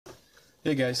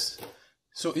Hey guys,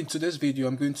 so in today's video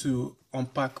I'm going to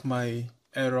unpack my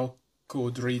error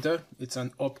code reader. It's an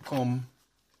OPCOM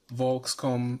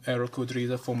Vauxhall error code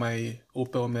reader for my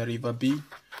Opel Meriva B.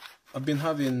 I've been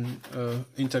having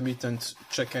intermittent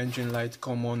check engine light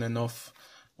come on and off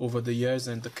over the years,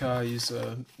 and the car is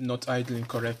not idling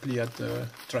correctly at the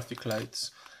traffic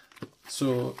lights.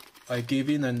 So I gave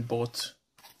in and bought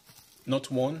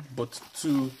not one but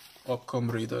two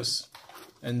OPCOM readers.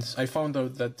 And I found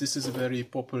out that this is a very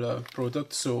popular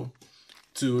product, so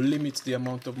to limit the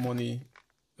amount of money,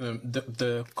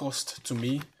 the cost to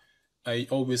me, I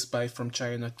always buy from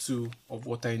China two of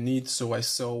what I need, so I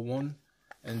sell one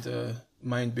and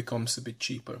mine becomes a bit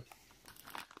cheaper.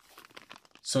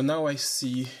 So now I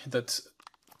see that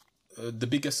the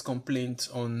biggest complaint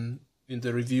in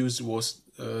the reviews was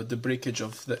the breakage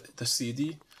of the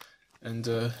CD. And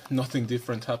nothing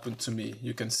different happened to me.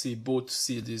 You can see both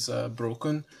CDs are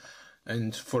broken,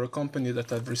 and for a company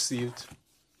that I've received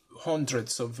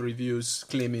hundreds of reviews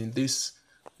claiming this,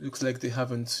 looks like they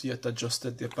haven't yet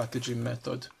adjusted their packaging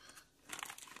method.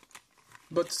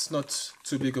 But it's not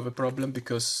too big of a problem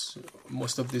because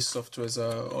most of these softwares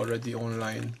are already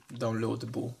online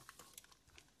downloadable.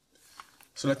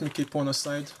 So let me keep one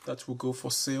aside, that will go for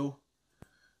sale.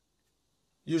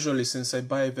 Usually, since I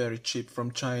buy very cheap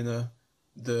from China,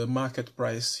 the market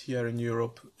price here in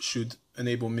Europe should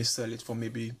enable me to sell it for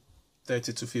maybe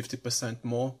 30 to 50%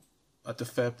 more at a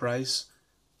fair price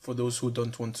for those who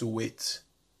don't want to wait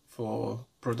for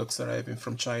products arriving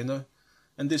from China.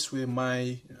 And this way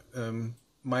my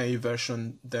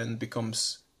version then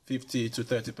becomes 50 to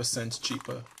 30%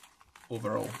 cheaper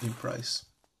overall in price.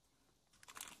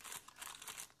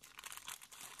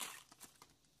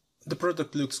 The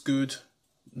product looks good.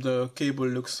 The cable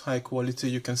looks high quality.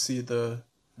 You can see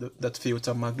that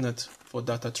filter magnet for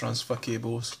data transfer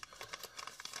cables.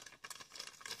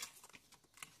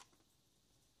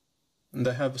 And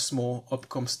I have a small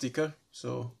OPCOM sticker,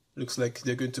 so looks like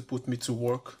they're going to put me to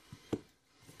work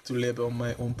to label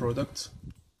my own product.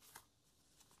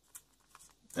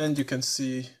 And you can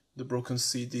see the broken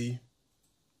CD.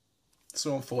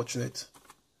 So unfortunate.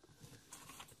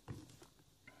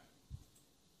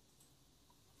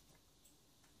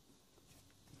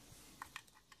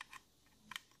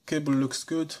 Cable looks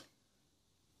good,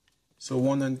 so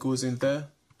one end goes in there,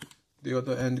 the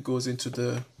other end goes into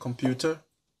the computer,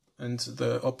 and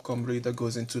the OPCOM reader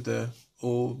goes into the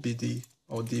OBD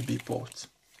or DB port.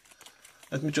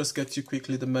 Let me just get you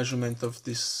quickly the measurement of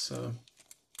this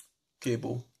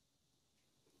cable.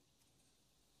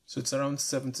 So it's around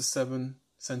 77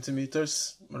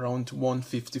 centimeters, around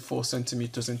 154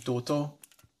 centimeters in total.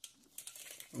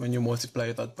 When you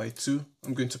multiply that by 2,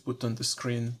 I'm going to put on the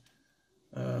screen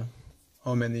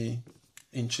how many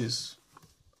inches.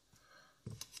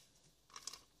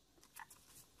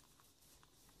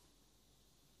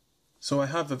 So I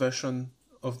have a version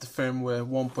of the firmware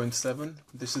 1.7.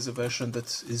 This is a version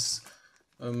that is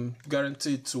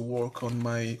guaranteed to work on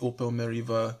my Opel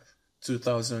Meriva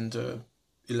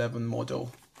 2011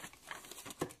 model.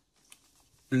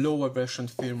 Lower version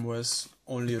firmwares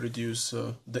only reduce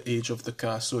the age of the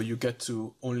car, so you get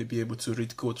to only be able to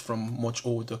read code from much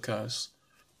older cars.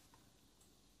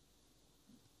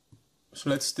 So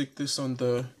let's stick this on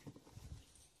the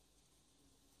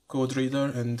code reader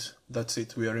and that's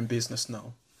it, we are in business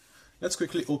now. Let's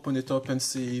quickly open it up and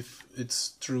see if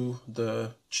it's true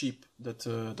the chip that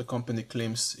the company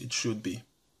claims it should be.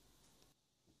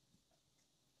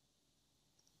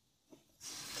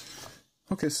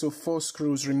 Okay, so 4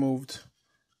 screws removed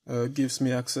gives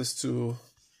me access to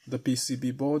the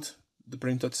PCB board, the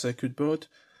printed circuit board,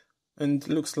 and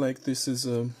looks like this is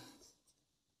a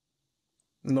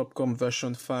OPCOM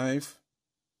version 5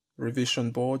 revision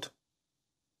board.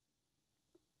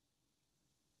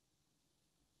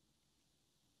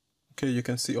 Okay, you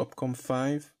can see OPCOM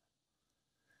 5.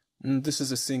 And this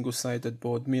is a single-sided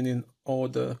board, meaning all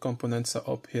the components are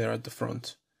up here at the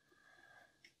front.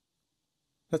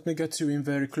 Let me get you in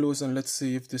very close and let's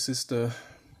see if this is the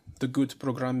good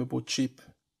programmable chip.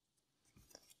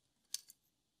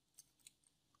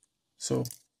 So,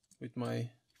 with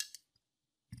my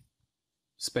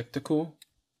spectacle,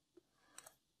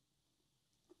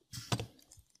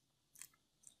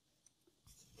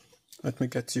 let me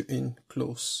get you in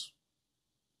close.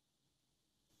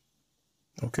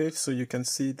 Okay, so you can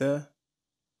see there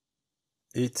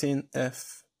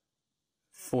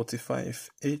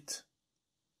PIC18f458.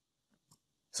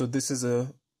 So this is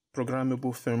a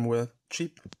programmable firmware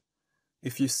chip.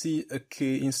 If you see a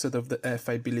K instead of the F,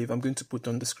 I believe, I'm going to put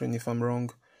on the screen if I'm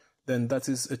wrong, then that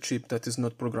is a chip that is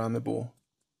not programmable,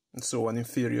 and so an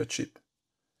inferior chip.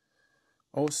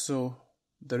 Also,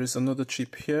 there is another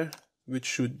chip here, which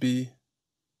should be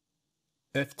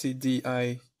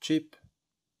FTDI chip,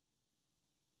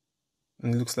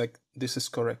 and it looks like this is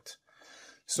correct.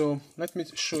 So let me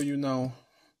show you now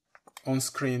on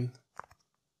screen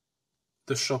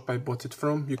the shop I bought it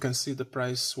from. You can see the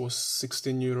price was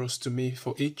 16 euros to me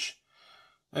for each,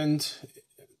 and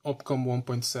OPCOM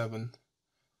 1.7.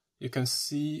 You can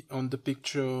see on the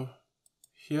picture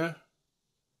here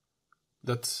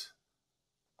that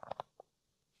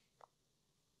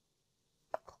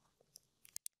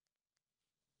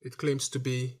it claims to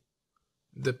be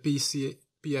the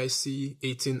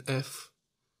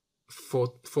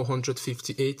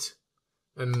PIC18f458,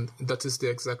 and that is the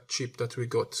exact chip that we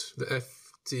got, the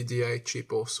FTDI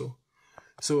chip also.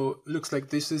 So looks like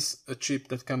this is a chip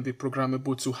that can be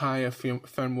programmable to higher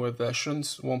firmware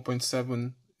versions.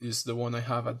 1.7 is the one I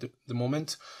have at the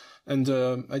moment, and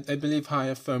I believe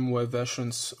higher firmware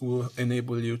versions will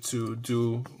enable you to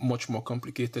do much more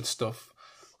complicated stuff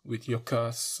with your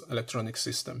car's electronic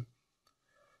system.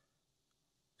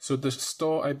 So the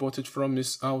store I bought it from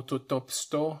is Autotop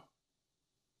Store,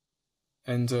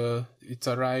 and it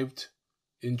arrived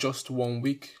in just 1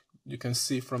 week. You can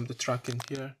see from the tracking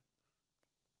here.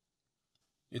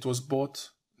 It was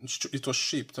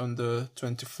shipped on the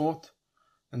 24th,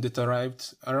 and it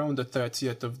arrived around the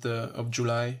 30th of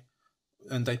July,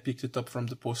 and I picked it up from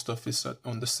the post office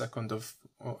on the 2nd of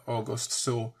August.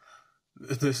 So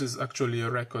this is actually a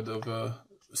record of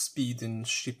speed in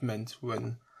shipment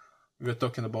when we're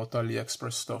talking about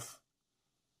AliExpress stuff.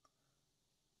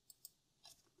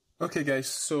 Okay guys,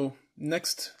 so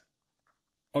next,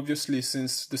 obviously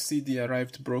since the CD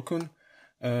arrived broken,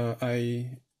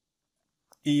 I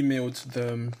emailed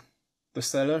the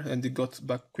seller, and it got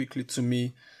back quickly to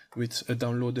me with a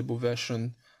downloadable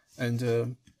version.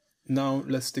 And now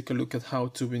let's take a look at how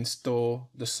to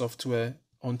install the software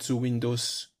onto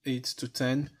Windows 8 to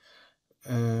 10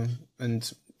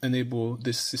 and enable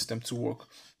this system to work.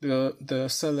 The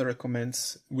seller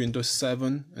recommends Windows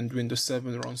 7, and Windows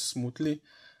 7 runs smoothly,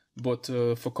 but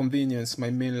for convenience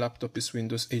my main laptop is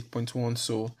Windows 8.1,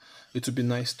 so it would be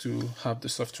nice to have the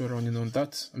software running on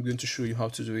that. I'm going to show you how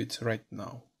to do it right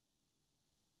now.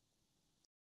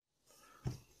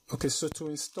 Okay, so to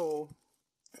install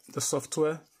the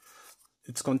software,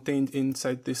 it's contained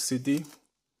inside this CD.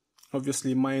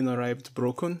 Obviously mine arrived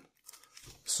broken,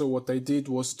 so what I did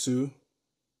was to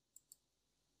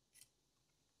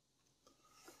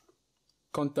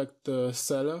contact the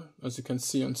seller, as you can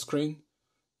see on screen,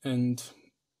 and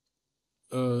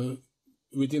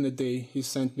within a day he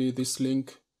sent me this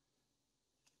link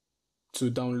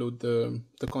to download the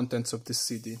contents of this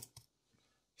CD.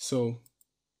 So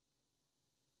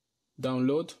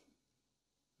download,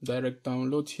 direct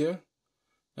download here,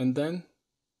 and then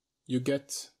you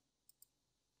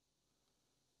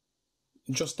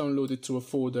just download it to a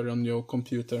folder on your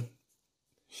computer.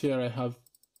 Here I have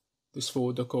this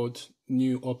folder called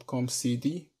New OPCOM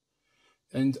CD,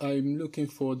 and I'm looking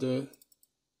for the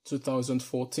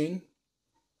 2014,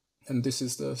 and this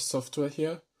is the software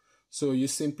here. So you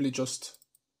simply just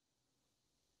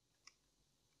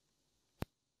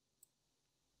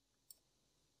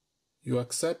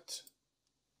accept,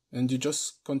 and you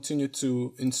just continue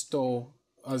to install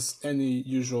as any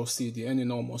usual CD, any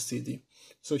normal CD.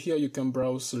 So here you can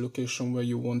browse the location where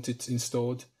you want it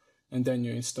installed, and then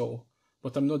you install.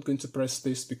 But I'm not going to press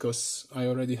this because I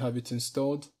already have it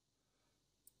installed.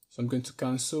 So I'm going to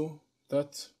cancel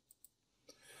that.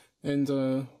 And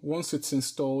once it's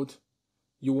installed,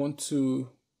 you want to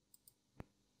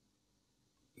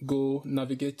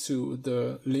navigate to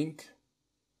the link,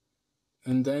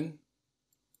 and then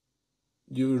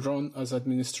you run as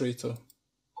administrator.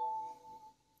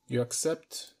 You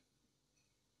accept,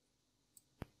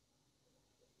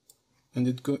 and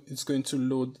it's going to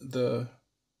load the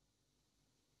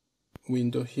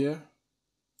window here.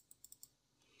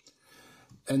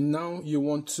 And now you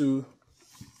want to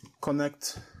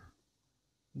connect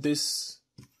this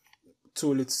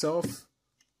tool itself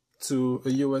to a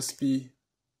USB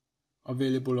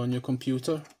available on your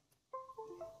computer,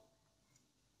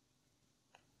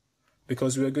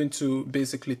 because we are going to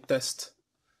basically test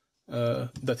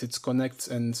that it connects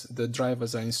and the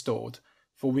drivers are installed.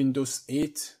 For Windows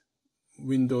 8,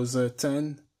 Windows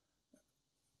 10,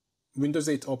 Windows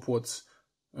 8 upwards,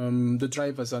 the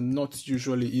drivers are not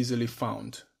usually easily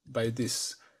found by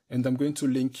this. And I'm going to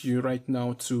link you right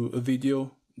now to a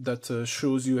video that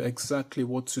shows you exactly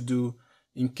what to do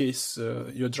in case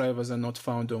your drivers are not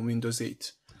found on Windows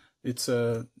 8.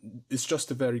 It's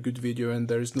just a very good video, and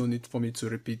there is no need for me to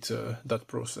repeat that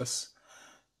process.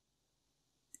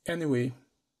 Anyway,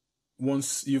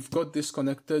 once you've got this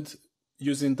connected,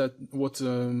 using that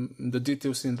the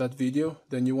details in that video,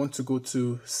 then you want to go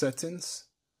to Settings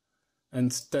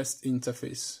and Test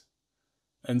Interface.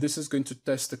 And this is going to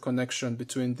test the connection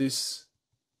between this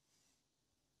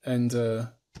and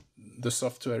the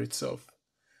software itself.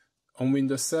 On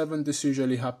Windows 7, this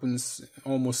usually happens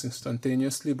almost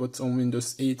instantaneously, but on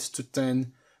Windows 8 to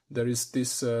 10, there is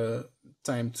this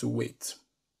time to wait.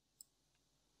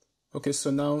 Okay, so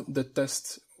now the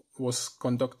test was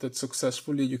conducted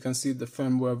successfully. You can see the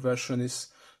firmware version is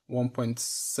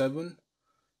 1.7,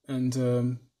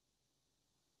 and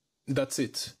that's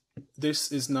it.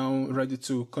 This is now ready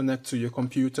to connect to your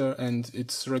computer, and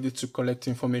it's ready to collect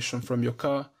information from your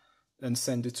car and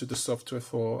send it to the software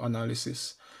for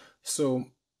analysis. So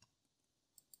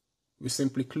we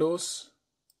simply close,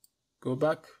 go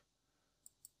back,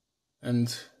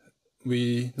 and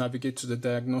we navigate to the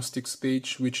Diagnostics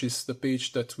page, which is the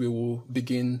page that we will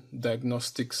begin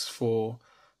diagnostics for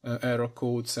error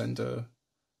codes and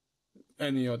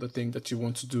any other thing that you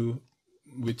want to do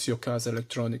with your car's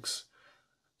electronics.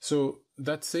 So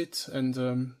that's it,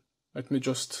 and let me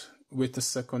just wait a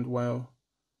second while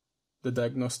the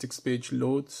Diagnostics page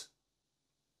loads.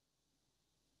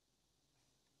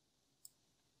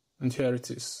 And here it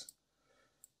is.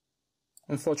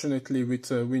 Unfortunately,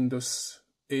 with Windows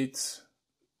 8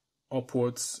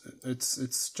 upwards,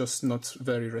 it's just not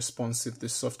very responsive,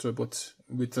 this software, but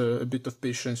with a bit of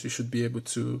patience, you should be able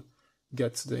to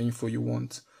get the info you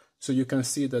want. So you can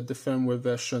see that the firmware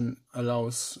version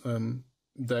allows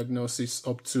diagnosis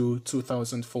up to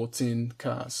 2014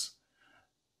 cars.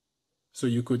 So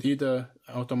you could either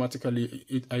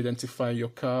automatically identify your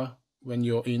car when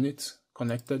you're in it,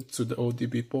 connected to the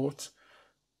ODB port,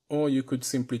 or you could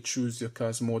simply choose your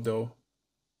car's model,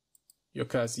 your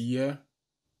car's year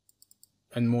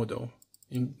and model.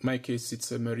 In my case,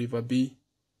 it's a Meriva B,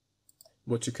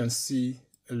 but you can see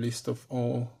a list of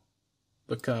all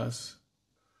the cars.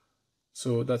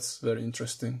 So that's very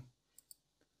interesting.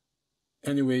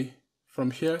 Anyway,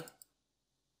 from here,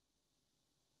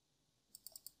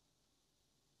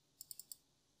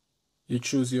 you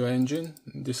choose your engine.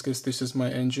 In this case, this is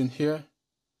my engine here.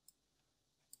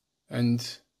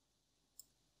 And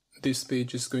this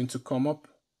page is going to come up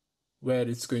where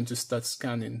it's going to start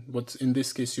scanning. But in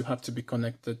this case, you have to be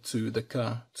connected to the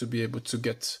car to be able to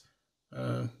get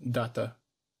data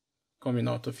coming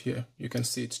out of here. You can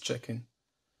see it's checking.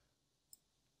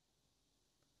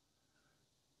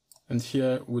 And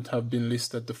here would have been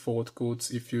listed the fault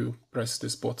codes if you press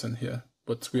this button here.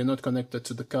 But we are not connected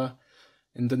to the car.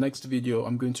 In the next video,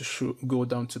 I'm going to go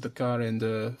down to the car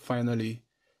and finally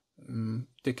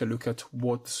take a look at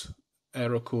what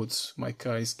error codes my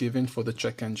car is giving for the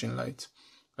check engine light.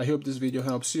 I hope this video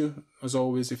helps you. As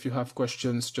always, if you have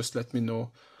questions, just let me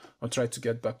know. I'll try to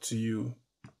get back to you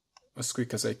as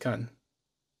quick as I can.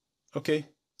 Okay,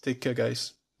 take care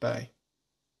guys. Bye.